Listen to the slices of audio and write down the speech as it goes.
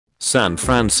San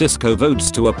Francisco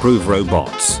votes to approve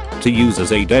robots to use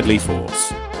as a deadly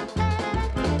force.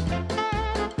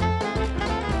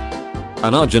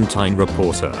 An Argentine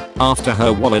reporter, after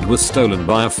her wallet was stolen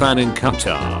by a fan in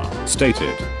Qatar,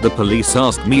 stated, "The police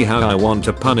asked me how I want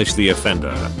to punish the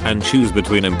offender and choose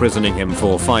between imprisoning him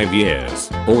for 5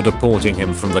 years or deporting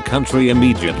him from the country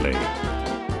immediately."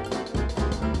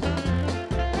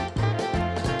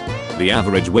 The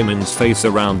average women's face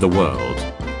around the world.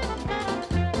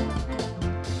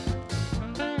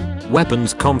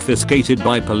 Weapons confiscated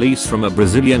by police from a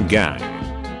Brazilian gang.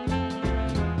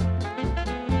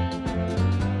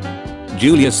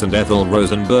 Julius and Ethel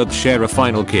Rosenberg share a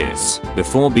final kiss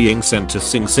before being sent to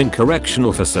Sing Sing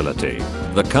Correctional Facility.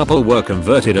 The couple were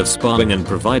converted of spying and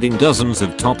providing dozens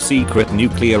of top-secret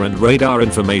nuclear and radar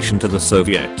information to the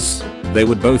Soviets. They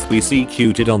would both be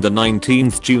executed on the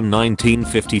 19th June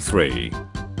 1953.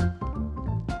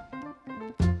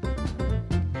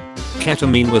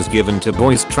 Ketamine was given to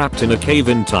boys trapped in a cave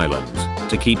in Thailand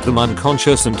to keep them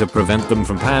unconscious and to prevent them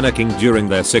from panicking during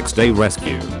their 6-day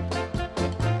rescue.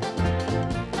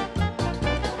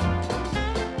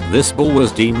 This ball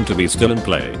was deemed to be still in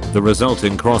play. The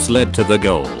resulting cross led to the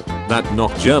goal that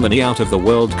knocked Germany out of the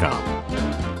World Cup.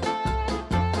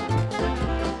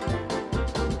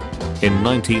 In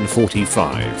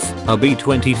 1945, a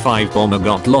B-25 bomber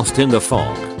got lost in the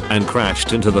fog and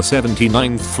crashed into the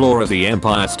 79th floor of the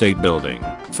Empire State Building.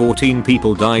 14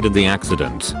 people died in the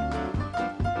accident.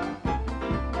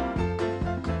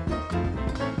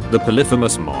 The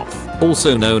polyphemus moth,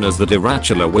 also known as the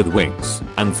tarantula with wings,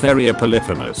 Antheria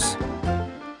polyphemus.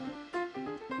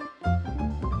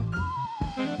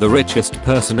 The richest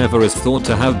person ever is thought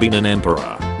to have been an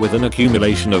emperor, with an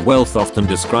accumulation of wealth often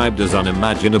described as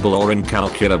unimaginable or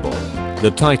incalculable. The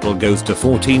title goes to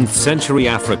 14th century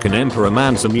African Emperor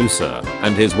Mansa Musa,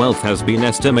 and his wealth has been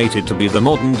estimated to be the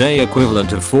modern day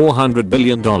equivalent of $400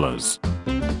 billion.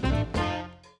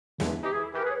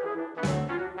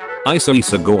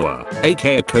 Isa Gore,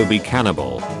 aka Kobe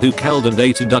Cannibal, who killed and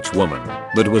ate a Dutch woman,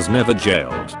 but was never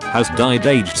jailed, has died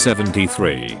aged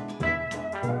 73.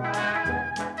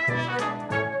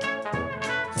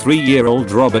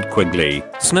 3-year-old Robert Quigley,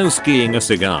 snow skiing a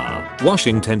cigar,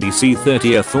 Washington, D.C.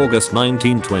 30th August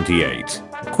 1928.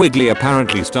 Quigley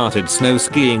apparently started snow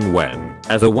skiing when,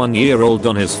 as a 1-year-old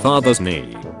on his father's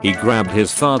knee, he grabbed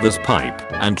his father's pipe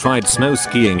and tried snow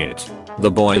skiing it. The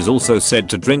boy is also said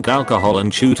to drink alcohol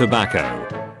and chew tobacco.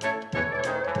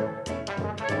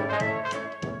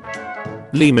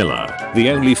 Lee Miller, the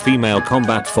only female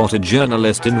combat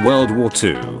photojournalist in World War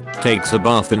II, takes a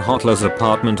bath in Hitler's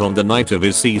apartment on the night of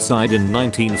his suicide in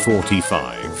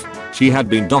 1945. She had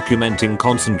been documenting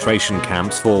concentration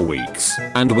camps for weeks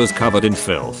and was covered in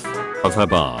filth. Of her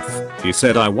bath, she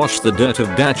said, "I washed the dirt of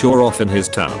Dachau off in his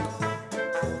tub."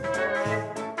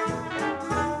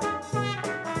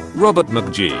 Robert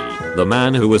McGee, the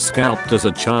man who was scalped as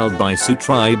a child by Sioux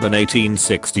tribe in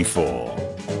 1864.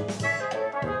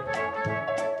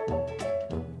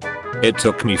 "It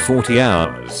took me 40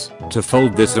 hours to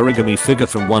fold this origami figure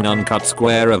from one uncut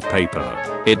square of paper.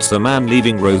 It's the man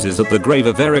leaving roses at the grave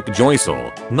of Eric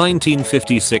Joycel,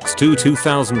 1956 to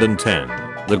 2010,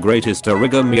 the greatest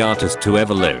origami artist to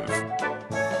ever live."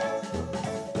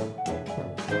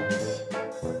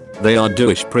 They are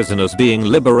Jewish prisoners being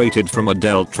liberated from a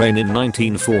Delt train in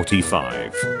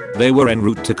 1945. They were en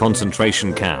route to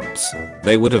concentration camps.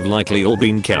 They would have likely all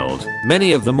been killed,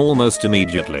 many of them almost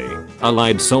immediately.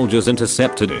 Allied soldiers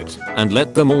intercepted it and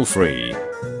let them all free.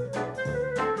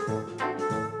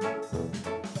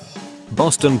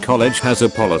 Boston College has a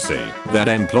policy that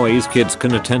employees' kids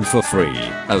can attend for free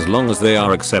as long as they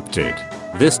are accepted.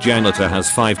 This janitor has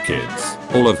 5 kids,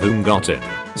 all of whom got in,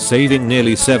 saving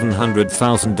nearly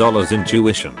 $700,000 in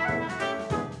tuition.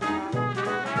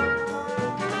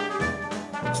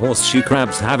 Horseshoe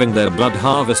crabs having their blood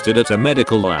harvested at a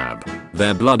medical lab.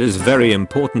 Their blood is very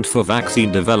important for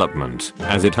vaccine development,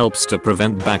 as it helps to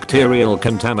prevent bacterial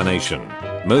contamination.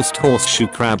 Most horseshoe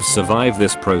crabs survive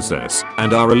this process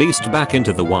and are released back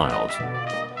into the wild.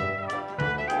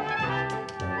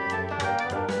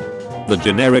 The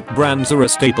generic brands are a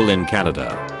staple in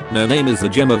Canada. No name is the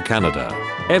gem of Canada.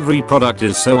 Every product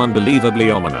is so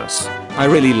unbelievably ominous. I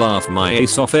really laugh my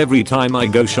ace off every time I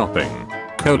go shopping.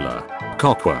 Cola,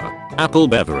 cocoa, apple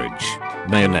beverage,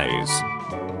 mayonnaise.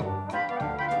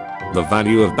 The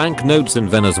value of banknotes in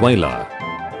Venezuela.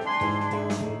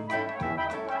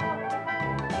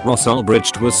 Ross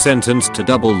Ulbricht was sentenced to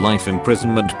double life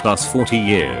imprisonment plus 40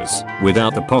 years,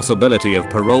 without the possibility of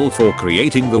parole for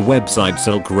creating the website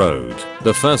Silk Road,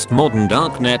 the first modern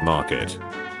darknet market.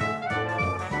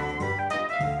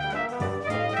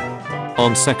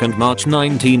 On 2nd March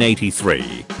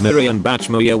 1983, Miriam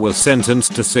Bachmeier was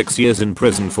sentenced to 6 years in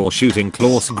prison for shooting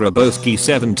Klaus Grabowski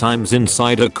 7 times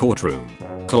inside a courtroom.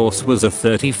 Klaus was a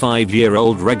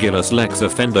 35-year-old regular sex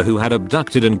offender who had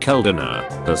abducted and killed her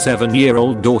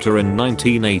 7-year-old daughter in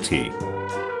 1980.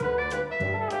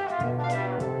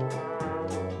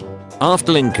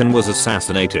 After Lincoln was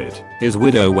assassinated, his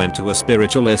widow went to a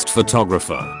spiritualist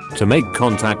photographer to make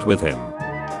contact with him.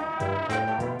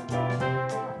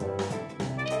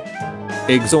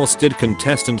 Exhausted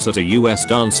contestants at a US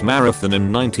dance marathon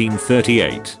in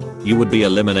 1938. You would be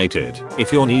eliminated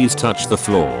if your knees touch the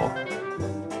floor.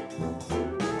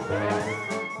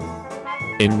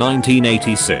 In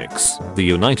 1986, the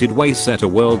United Way set a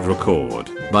world record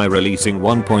by releasing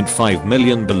 1.5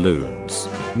 million balloons.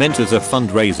 Meant as a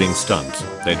fundraising stunt,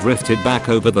 they drifted back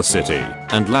over the city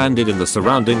and landed in the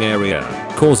surrounding area,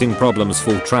 causing problems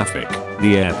for traffic,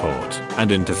 the airport,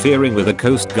 and interfering with a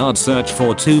Coast Guard search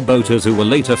for 2 boaters who were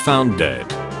later found dead.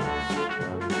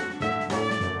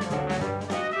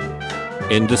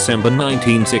 In December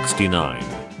 1969,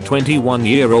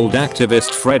 21-year-old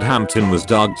activist Fred Hampton was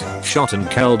dogged, shot and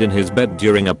killed in his bed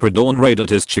during a pre-dawn raid at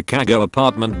his Chicago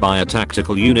apartment by a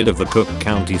tactical unit of the Cook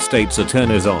County State's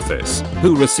Attorney's Office,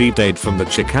 who received aid from the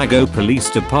Chicago Police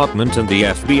Department and the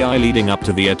FBI leading up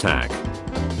to the attack.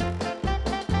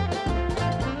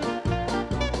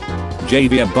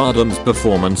 Javier Bardem's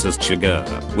performance as Che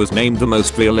Guevara was named the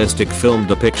most realistic film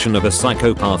depiction of a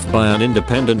psychopath by an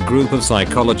independent group of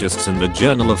psychologists in the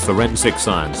Journal of Forensic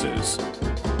Sciences.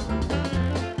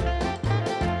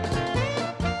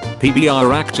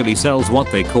 PBR actually sells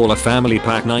what they call a family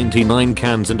pack 99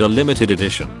 cans and a limited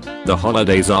edition. The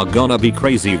holidays are gonna be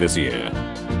crazy this year.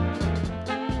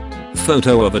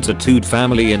 Photo of a tattooed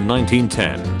family in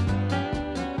 1910.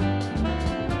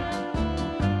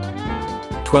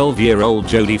 12-year-old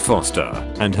Jodie Foster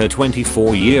and her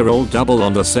 24-year-old double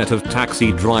on the set of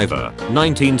Taxi Driver,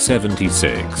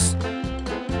 1976.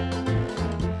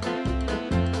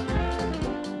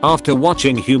 After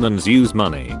watching humans use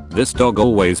money, this dog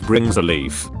always brings a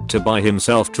leaf to buy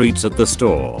himself treats at the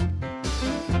store.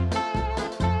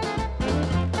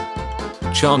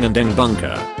 Chang and Deng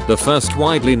Bunker, the first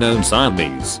widely known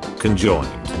Siamese, conjoined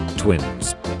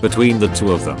twins. Between the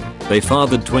two of them, they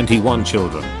fathered 21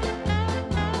 children.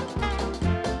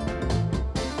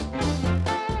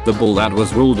 The ball that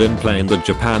was ruled in play in the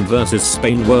Japan vs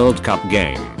Spain World Cup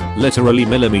game, literally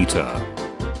millimeter.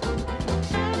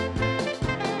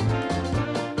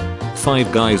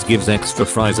 Five Guys gives extra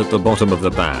fries at the bottom of the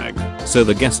bag, so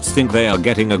the guests think they are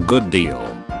getting a good deal.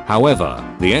 However,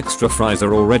 the extra fries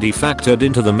are already factored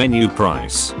into the menu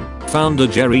price. Founder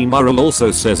Jerry Murrell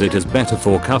also says it is better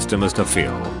for customers to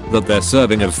feel that their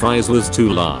serving of fries was too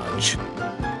large.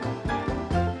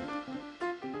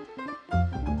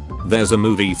 There's a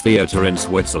movie theater in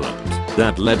Switzerland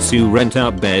that lets you rent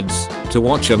out beds to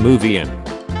watch a movie in.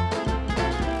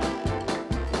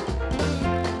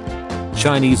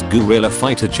 Chinese guerrilla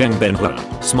fighter Cheng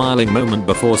Benhua, smiling moment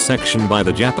before section by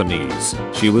the Japanese.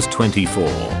 She was 24.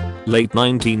 Late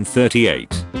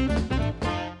 1938.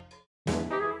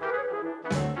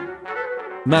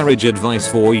 Marriage advice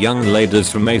for young ladies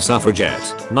from a suffragette,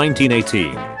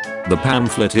 1918. The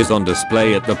pamphlet is on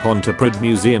display at the Pontypridd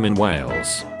Museum in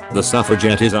Wales. The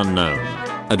suffragette is unknown.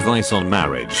 Advice on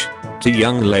marriage. To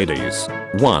young ladies.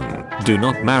 1. Do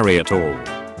not marry at all.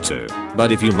 2.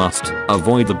 But if you must,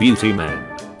 avoid the beauty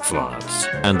men, flirts,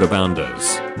 and the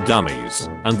bounders, dummies,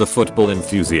 and the football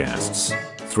enthusiasts.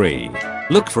 3.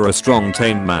 Look for a strong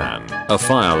tame man, a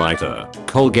firelighter,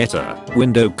 coal getter,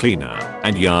 window cleaner,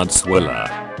 and yard swiller.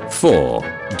 4.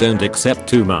 Don't accept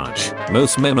too much.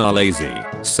 Most men are lazy,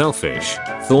 selfish,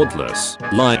 thoughtless,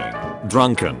 lying,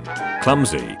 drunken,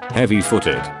 clumsy,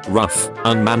 heavy-footed, rough,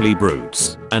 unmanly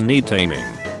brutes, and need taming.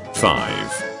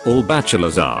 5. All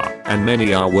bachelors are, and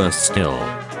many are worse still.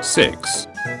 6.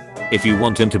 If you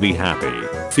want him to be happy,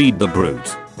 feed the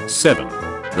brute. 7.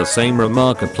 The same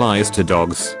remark applies to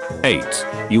dogs. 8.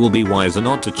 You will be wiser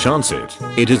not to chance it.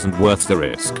 It isn't worth the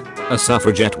risk. A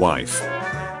suffragette wife.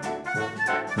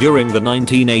 During the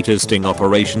 1980s sting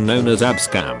operation known as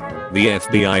Abscam, the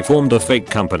FBI formed a fake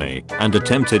company and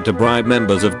attempted to bribe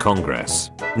members of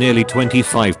Congress. Nearly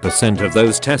 25% of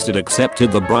those tested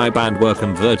accepted the bribe and were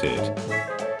converted.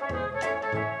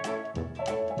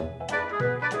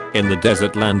 In the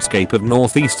desert landscape of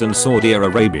northeastern Saudi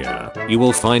Arabia, you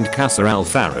will find Qasr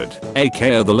al-Farad,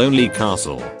 aka the Lonely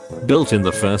Castle, built in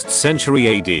the 1st century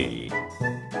AD.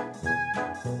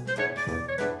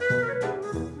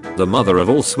 The mother of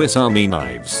all Swiss Army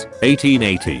knives,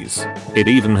 1880s. It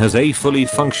even has a fully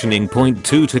functioning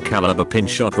 .22 caliber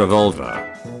pinch-shot revolver.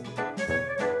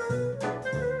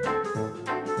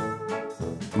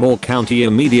 Baltimore County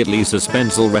immediately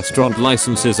suspends all restaurant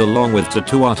licenses along with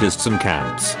tattoo artists and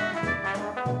camps.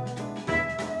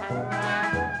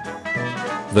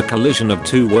 The collision of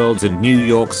two worlds in New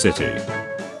York City.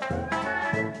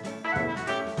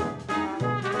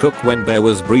 Cookware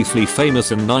was briefly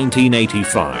famous in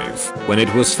 1985 when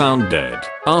it was found dead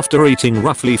after eating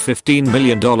roughly $15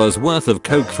 million worth of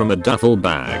coke from a duffel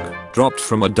bag dropped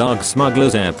from a dog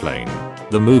smuggler's airplane.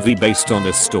 The movie based on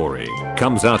this story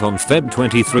comes out on Feb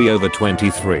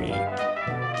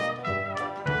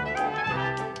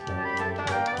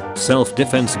 23/23.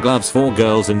 Self-defense gloves for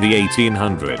girls in the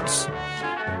 1800s.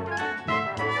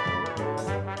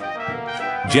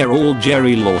 Gerald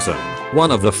Jerry Lawson,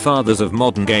 one of the fathers of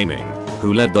modern gaming,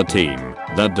 who led the team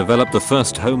that developed the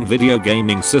first home video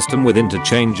gaming system with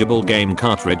interchangeable game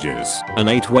cartridges, an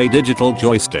 8-way digital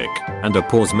joystick, and a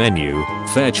pause menu,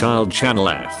 Fairchild Channel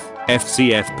F.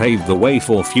 FCF paved the way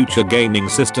for future gaming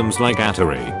systems like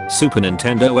Atari, Super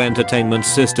Nintendo Entertainment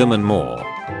System and more.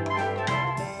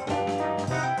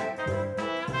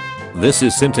 This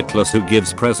is Sinterklaas, who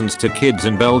gives presents to kids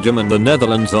in Belgium and the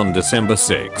Netherlands on December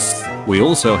 6th. We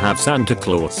also have Santa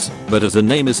Claus, but as a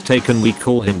name is taken we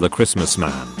call him the Christmas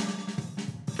Man.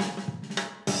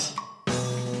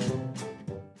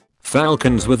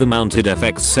 Falcons with a mounted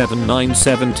FX7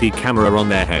 970 camera on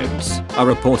their heads are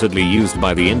reportedly used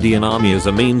by the Indian Army as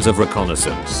a means of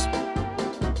reconnaissance.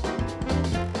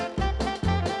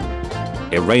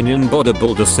 Iranian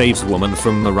bodybuilder saves woman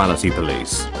from morality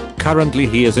police. Currently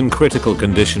he is in critical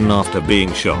condition after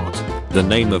being shot. The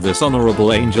name of this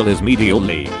honorable angel is Mehdi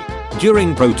Ali.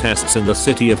 During protests in the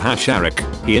city of Hasharak,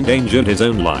 he endangered his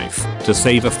own life to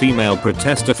save a female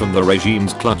protester from the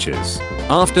regime's clutches.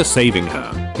 After saving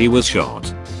her, he was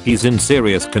shot. He's in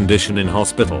serious condition in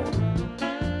hospital.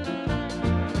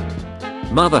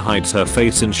 Mother hides her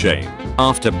face in shame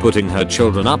after putting her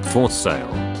children up for sale.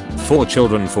 4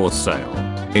 children for sale.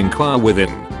 Inquire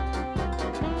within.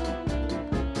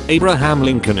 Abraham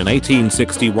Lincoln in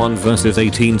 1861 versus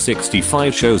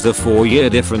 1865 shows a 4-year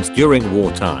difference during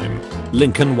wartime.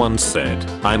 Lincoln once said,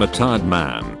 "I'm a tired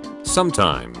man.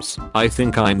 Sometimes, I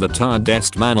think I'm the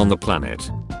tiredest man on the planet."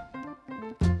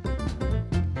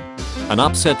 An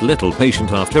upset little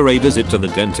patient after a visit to the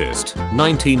dentist,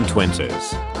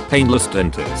 1920s. Painless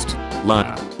dentist.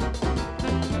 Liar.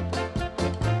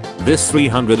 This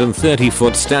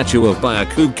 330-foot statue of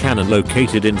Byakugan Kannon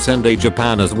located in Sendai,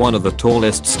 Japan is one of the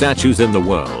tallest statues in the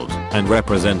world and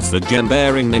represents the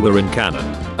gem-bearing Nibirin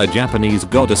Kannon, a Japanese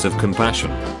goddess of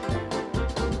compassion.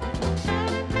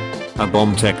 A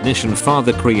bomb technician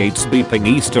father creates beeping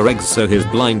Easter eggs so his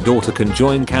blind daughter can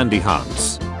join candy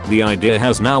hunts. The idea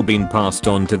has now been passed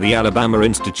on to the Alabama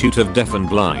Institute of Deaf and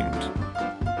Blind.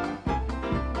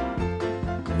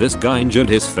 This guy injured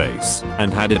his face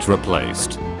and had it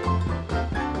replaced.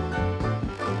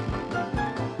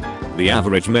 The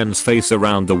average men's face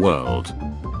around the world.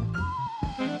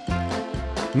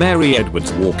 Mary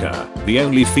Edwards Walker, the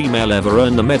only female ever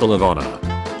earned the Medal of Honor.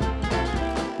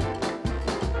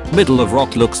 Middle of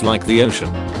rock looks like the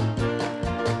ocean.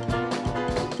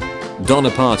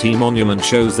 Donner Party Monument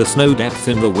shows the snow depth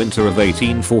in the winter of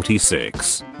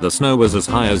 1846. The snow was as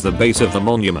high as the base of the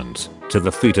monument, to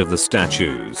the feet of the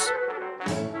statues.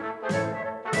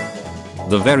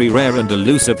 The very rare and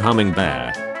elusive humming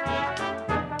bear.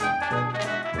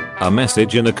 A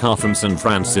message in a car from San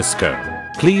Francisco.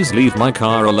 Please leave my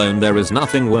car alone, there is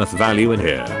nothing worth value in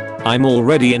here. I'm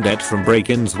already in debt from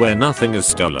break-ins where nothing is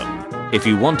stolen. If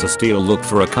you want to steal, look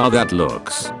for a car that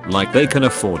looks like they can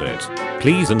afford it.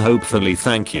 Please and hopefully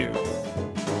thank you.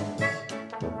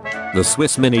 The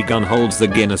Swiss minigun holds the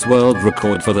Guinness World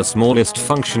Record for the smallest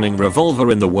functioning revolver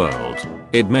in the world.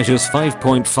 It measures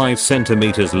 5.5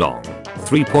 centimeters long,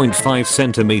 3.5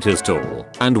 centimeters tall,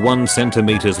 and 1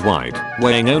 centimeters wide,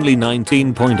 weighing only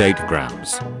 19.8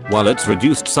 grams. While its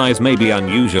reduced size may be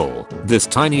unusual, this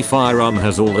tiny firearm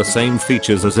has all the same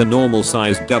features as a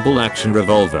normal-sized double-action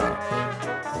revolver.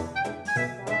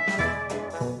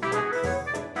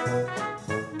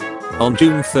 On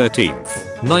June 13,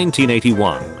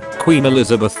 1981, Queen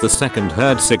Elizabeth II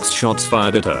heard 6 shots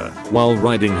fired at her while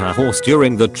riding her horse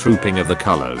during the Trooping of the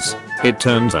Colours. It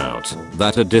turns out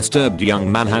that a disturbed young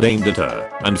man had aimed at her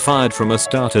and fired from a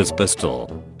starter's pistol.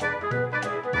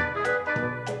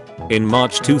 In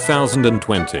March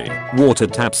 2020, water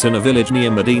taps in a village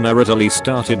near Medina, Italy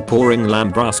started pouring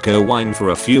Lambrusco wine for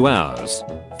a few hours.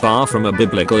 Far from a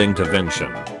biblical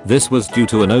intervention, this was due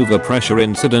to an overpressure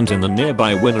incident in the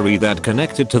nearby winery that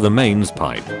connected to the mains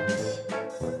pipe.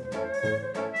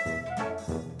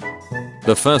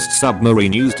 The first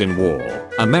submarine used in war,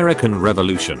 American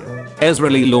Revolution.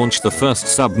 Ezra launched the first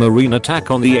submarine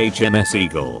attack on the HMS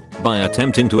Eagle by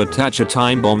attempting to attach a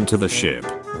time bomb to the ship.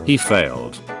 He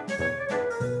failed.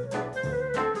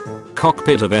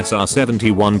 Cockpit of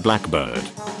SR-71 Blackbird.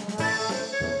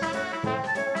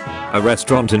 A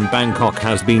restaurant in Bangkok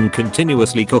has been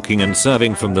continuously cooking and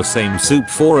serving from the same soup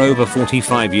for over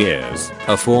 45 years,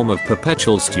 a form of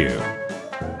perpetual stew.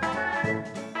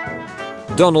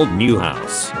 Donald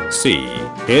Newhouse, C,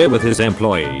 here with his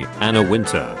employee, Anna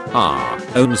Winter, R,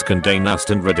 owns Condé Nast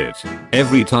and Reddit.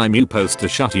 Every time you post a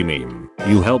shutty meme,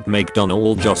 you help make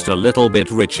Donald just a little bit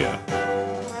richer.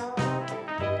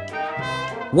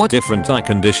 What different eye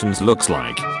conditions looks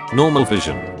like: normal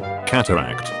vision,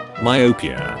 cataract,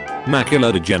 myopia,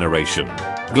 macular degeneration,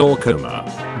 glaucoma,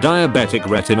 diabetic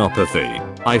retinopathy,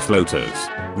 eye floaters,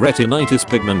 retinitis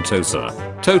pigmentosa,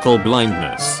 total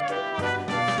blindness.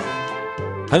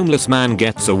 Homeless man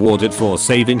gets awarded for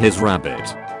saving his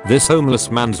rabbit. This homeless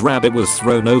man's rabbit was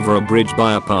thrown over a bridge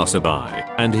by a passerby,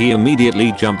 and he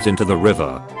immediately jumped into the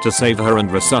river to save her and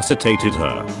resuscitated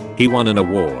her. He won an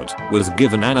award, was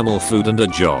given animal food and a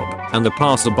job, and the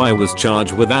passerby was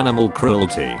charged with animal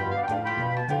cruelty.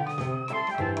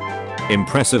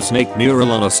 Impressive snake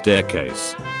mural on a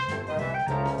staircase.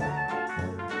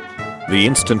 The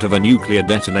instant of a nuclear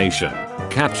detonation,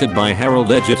 captured by Harold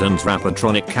Edgerton's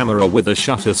Rapatronic camera with a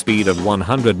shutter speed of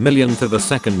 100 millionth of a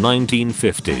second.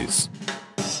 1950s.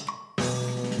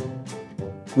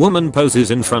 Woman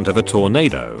poses in front of a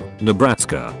tornado,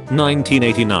 Nebraska,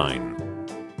 1989.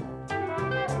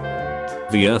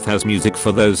 The earth has music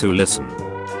for those who listen.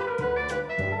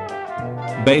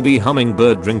 Baby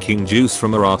hummingbird drinking juice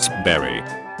from a raspberry.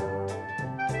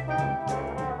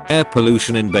 Air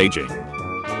pollution in Beijing.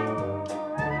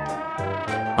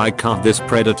 I carved this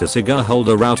predator cigar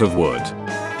holder out of wood.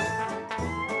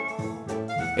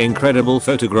 Incredible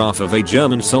photograph of a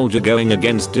German soldier going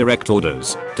against direct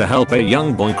orders to help a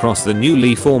young boy cross the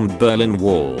newly formed Berlin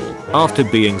Wall after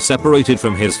being separated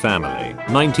from his family.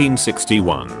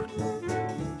 1961.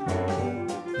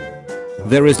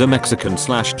 There is a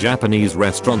Mexican/Japanese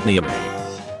restaurant near me.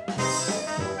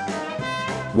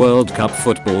 World Cup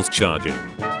football's charging.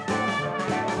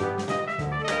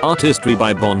 Artistry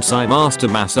by bonsai master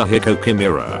Masahiko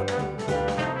Kimura.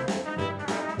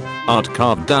 Art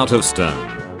carved out of stone.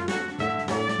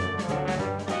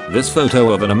 This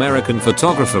photo of an American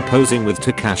photographer posing with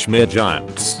two Kashmir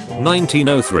giants,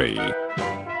 1903.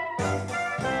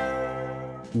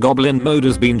 Goblin mode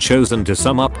has been chosen to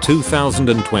sum up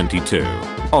 2022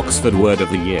 Oxford Word of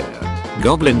the Year.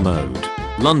 Goblin mode.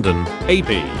 London,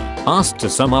 AP. Asked to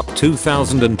sum up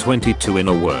 2022 in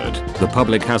a word, the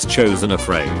public has chosen a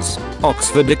phrase.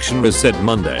 Oxford Dictionary said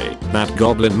Monday that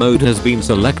Goblin mode has been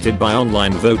selected by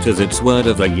online voters its word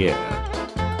of the year.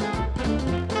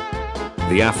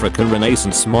 The African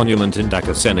Renaissance Monument in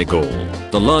Dakar, Senegal,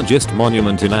 the largest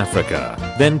monument in Africa.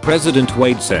 Then President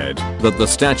Wade said that the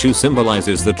statue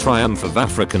symbolizes the triumph of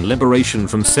African liberation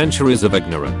from centuries of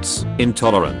ignorance,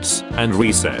 intolerance, and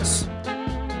recess.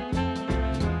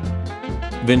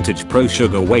 Vintage pro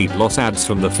sugar weight loss ads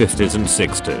from the 50s and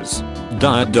 60s.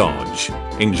 Diet Dodge.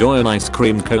 Enjoy an ice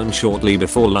cream cone shortly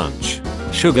before lunch.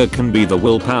 Sugar can be the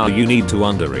willpower you need to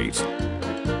undereat.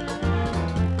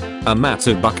 A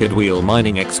massive bucket wheel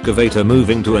mining excavator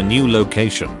moving to a new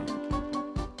location.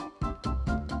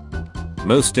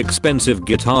 Most expensive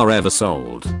guitar ever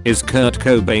sold is Kurt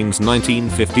Cobain's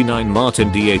 1959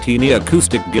 Martin D18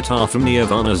 acoustic guitar from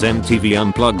Nirvana's MTV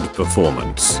Unplugged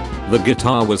performance. The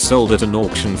guitar was sold at an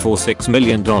auction for $6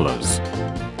 million.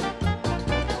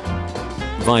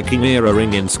 Viking era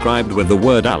ring inscribed with the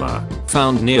word Allah,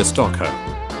 found near Stockholm.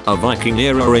 A Viking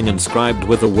era ring inscribed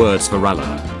with the words for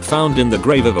Allah, found in the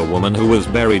grave of a woman who was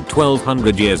buried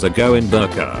 1200 years ago in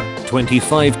Birka,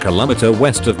 25 km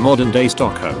west of modern-day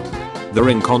Stockholm. The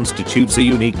ring constitutes a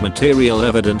unique material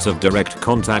evidence of direct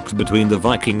contact between the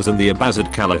Vikings and the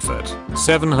Abbasid Caliphate,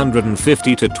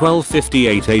 750 to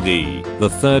 1258 AD, the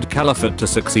third caliphate to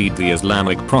succeed the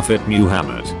Islamic prophet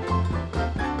Muhammad.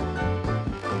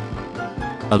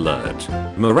 Alert.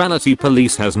 Morality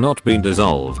police has not been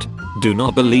dissolved. Do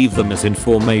not believe the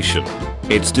misinformation.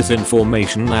 It's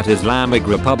disinformation that Islamic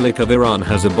Republic of Iran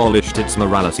has abolished its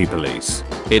morality police.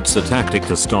 It's a tactic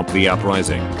to stop the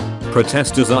uprising.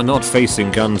 Protesters are not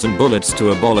facing guns and bullets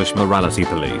to abolish morality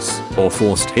police or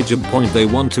forced hijab point. They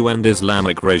want to end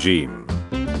Islamic regime.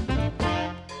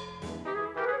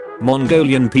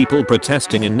 Mongolian people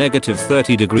protesting in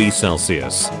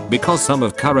 -30°C because some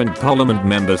of current parliament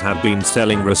members have been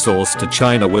selling resource to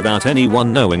China without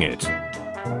anyone knowing it.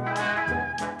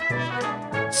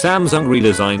 Samsung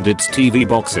redesigned its TV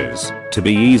boxes to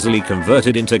be easily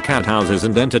converted into cat houses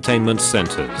and entertainment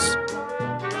centers.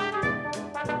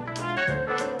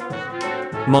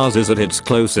 Mars is at its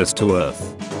closest to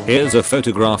Earth. Here's a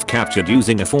photograph captured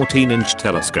using a 14-inch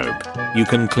telescope. You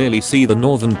can clearly see the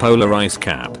northern polar ice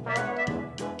cap.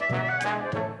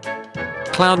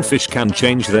 Clownfish can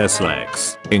change their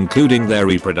sex, including their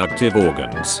reproductive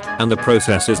organs, and the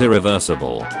process is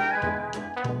irreversible.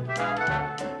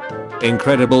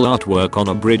 Incredible artwork on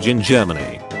a bridge in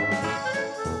Germany.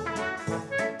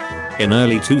 In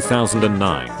early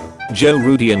 2009, Joe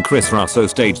Rudy and Chris Russo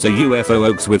staged a UFO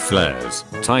hoax with flares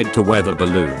tied to weather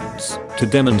balloons to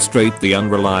demonstrate the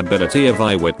unreliability of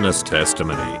eyewitness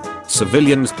testimony.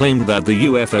 Civilians claimed that the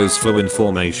UFOs flew in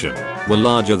formation, were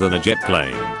larger than a jet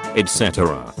plane,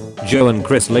 etc. Joe and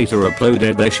Chris later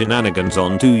uploaded their shenanigans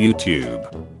onto YouTube.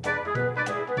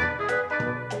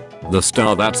 The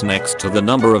star that's next to the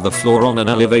number of the floor on an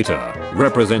elevator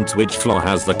represents which floor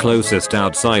has the closest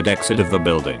outside exit of the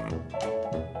building.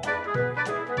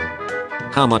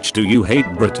 How much do you hate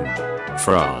Britain?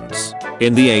 France.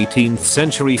 In the 18th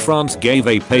century, France gave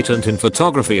a patent in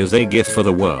photography as a gift for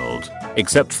the world,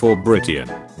 except for Britain.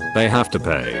 They have to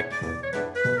pay.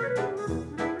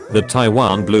 The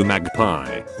Taiwan blue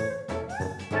magpie.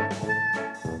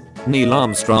 Neil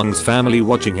Armstrong's family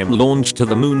watching him launch to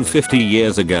the moon 50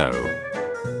 years ago.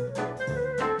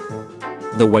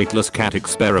 The weightless cat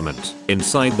experiment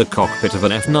inside the cockpit of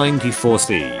an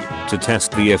F-94C to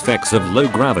test the effects of low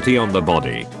gravity on the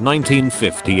body,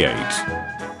 1958.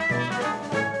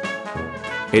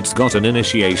 It's got an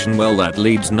initiation well that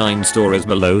leads 9 stories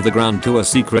below the ground to a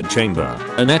secret chamber,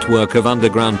 a network of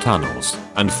underground tunnels,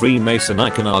 and Freemason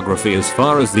iconography as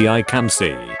far as the eye can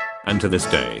see. And to this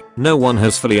day, no one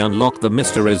has fully unlocked the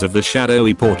mysteries of the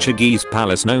shadowy Portuguese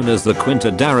palace known as the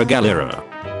Quinta da Galera.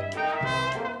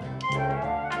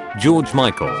 George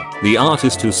Michael, the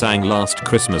artist who sang Last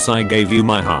Christmas I Gave You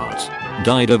My Heart,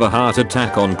 died of a heart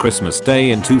attack on Christmas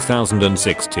Day in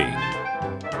 2016.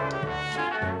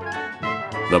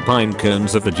 The pine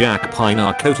cones of the jack pine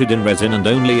are coated in resin and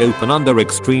only open under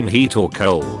extreme heat or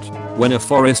cold. When a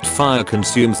forest fire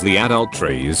consumes the adult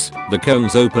trees, the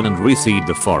cones open and reseed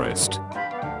the forest.